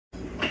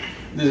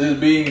This is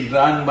being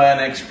done by an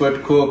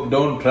expert cook.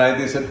 Don't try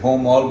this at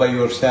home all by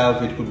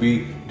yourself, it could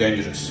be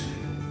dangerous.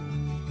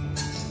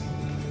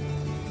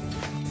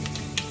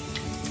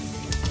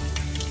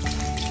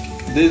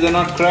 These are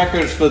not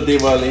crackers for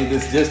Diwali,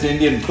 this is just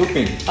Indian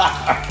cooking.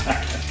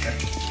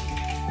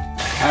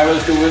 I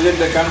was to visit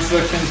the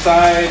construction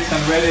sites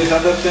and various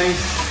other things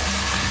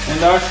in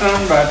the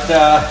ashram, but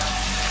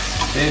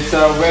it's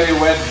a very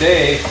wet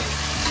day,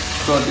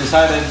 so I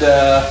decided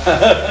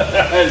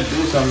I'll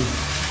do some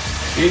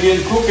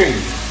Indian cooking.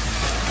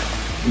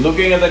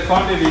 Looking at the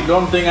quantity,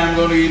 don't think I'm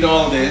going to eat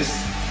all this.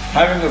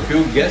 Having a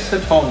few guests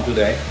at home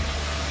today.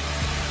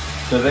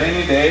 It's a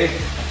rainy day,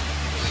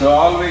 so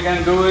all we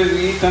can do is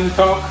eat and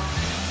talk.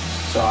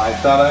 So I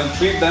thought I'll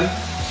treat them,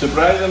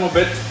 surprise them a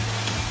bit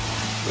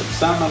with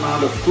some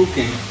amount of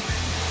cooking.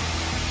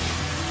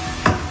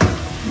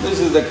 This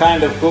is the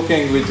kind of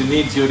cooking which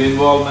needs your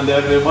involvement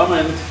every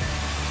moment.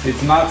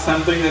 It's not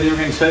something that you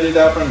can set it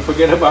up and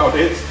forget about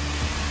it.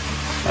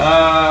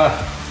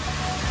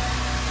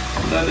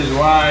 That is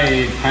why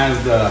it has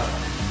the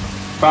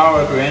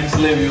power to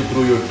enslave you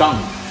through your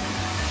tongue.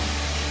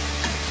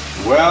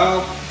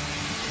 Well,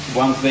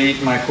 once they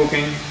eat my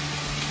cooking,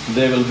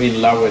 they will be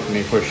in love with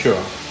me for sure.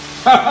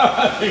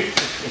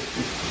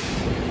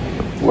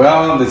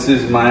 Well, this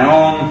is my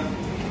own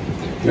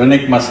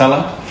unique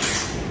masala.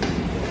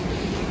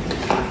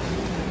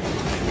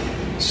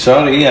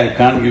 Sorry, I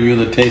can't give you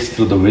the taste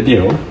through the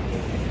video.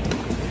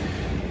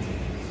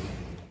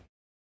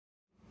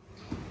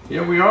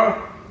 Here we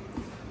are,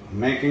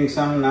 making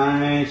some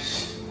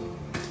nice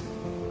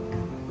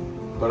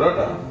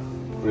parota,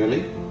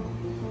 really.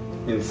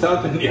 In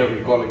South India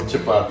we call it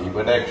chapati,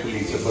 but actually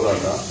it's a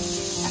parota.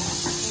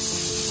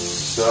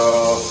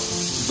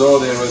 So, though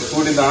there was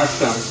food in the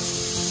ashram,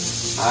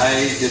 I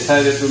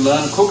decided to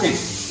learn cooking.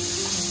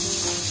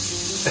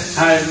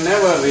 I've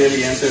never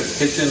really entered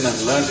kitchen and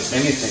learned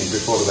anything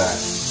before that.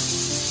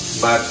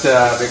 But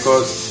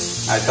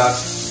because I thought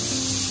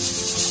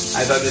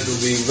it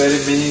would be very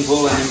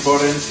meaningful and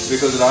important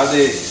because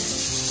Radhe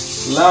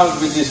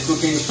loved Vidhi's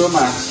cooking so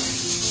much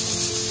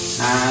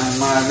and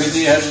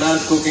Vidhi had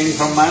learned cooking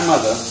from my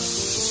mother.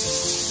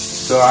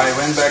 So I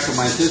went back to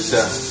my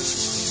sister,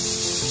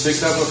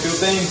 picked up a few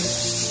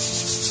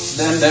things,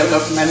 then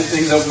developed many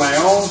things of my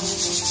own.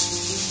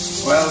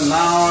 Well,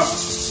 now,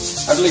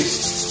 at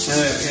least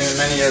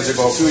many years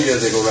ago, a few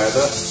years ago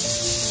rather,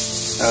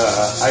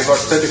 I got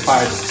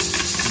certified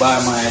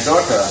by my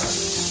daughter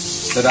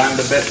that I'm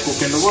the best cook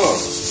in the world.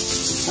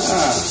 So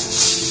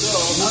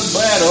not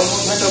bad,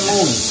 almost like a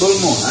moon, full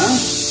moon, huh?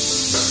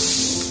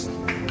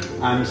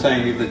 I'm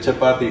saying if the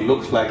chapati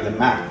looks like the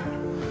map,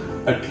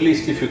 at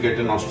least if you get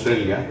in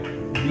Australia,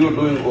 you're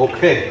doing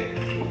okay.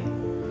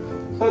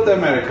 South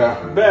America,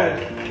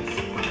 bad.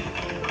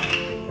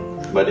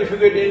 But if you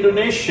get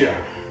Indonesia,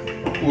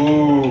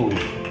 ooh,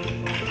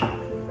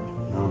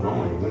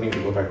 no, you need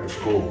to go back to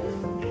school.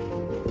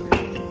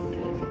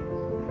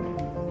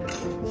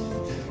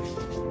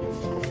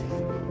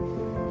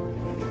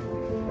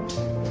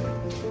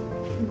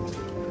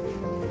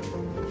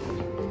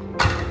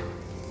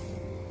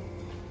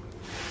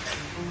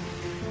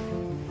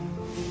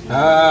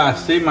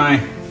 See my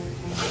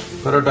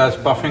parota is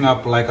puffing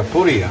up like a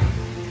puri,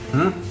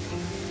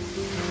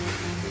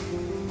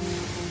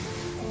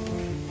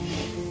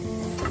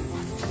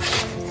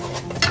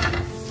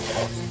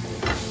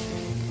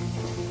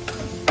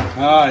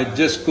 it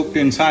just cooked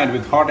inside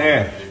with hot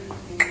air.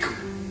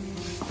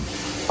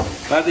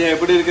 Radhe,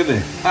 eppadi irukudhu?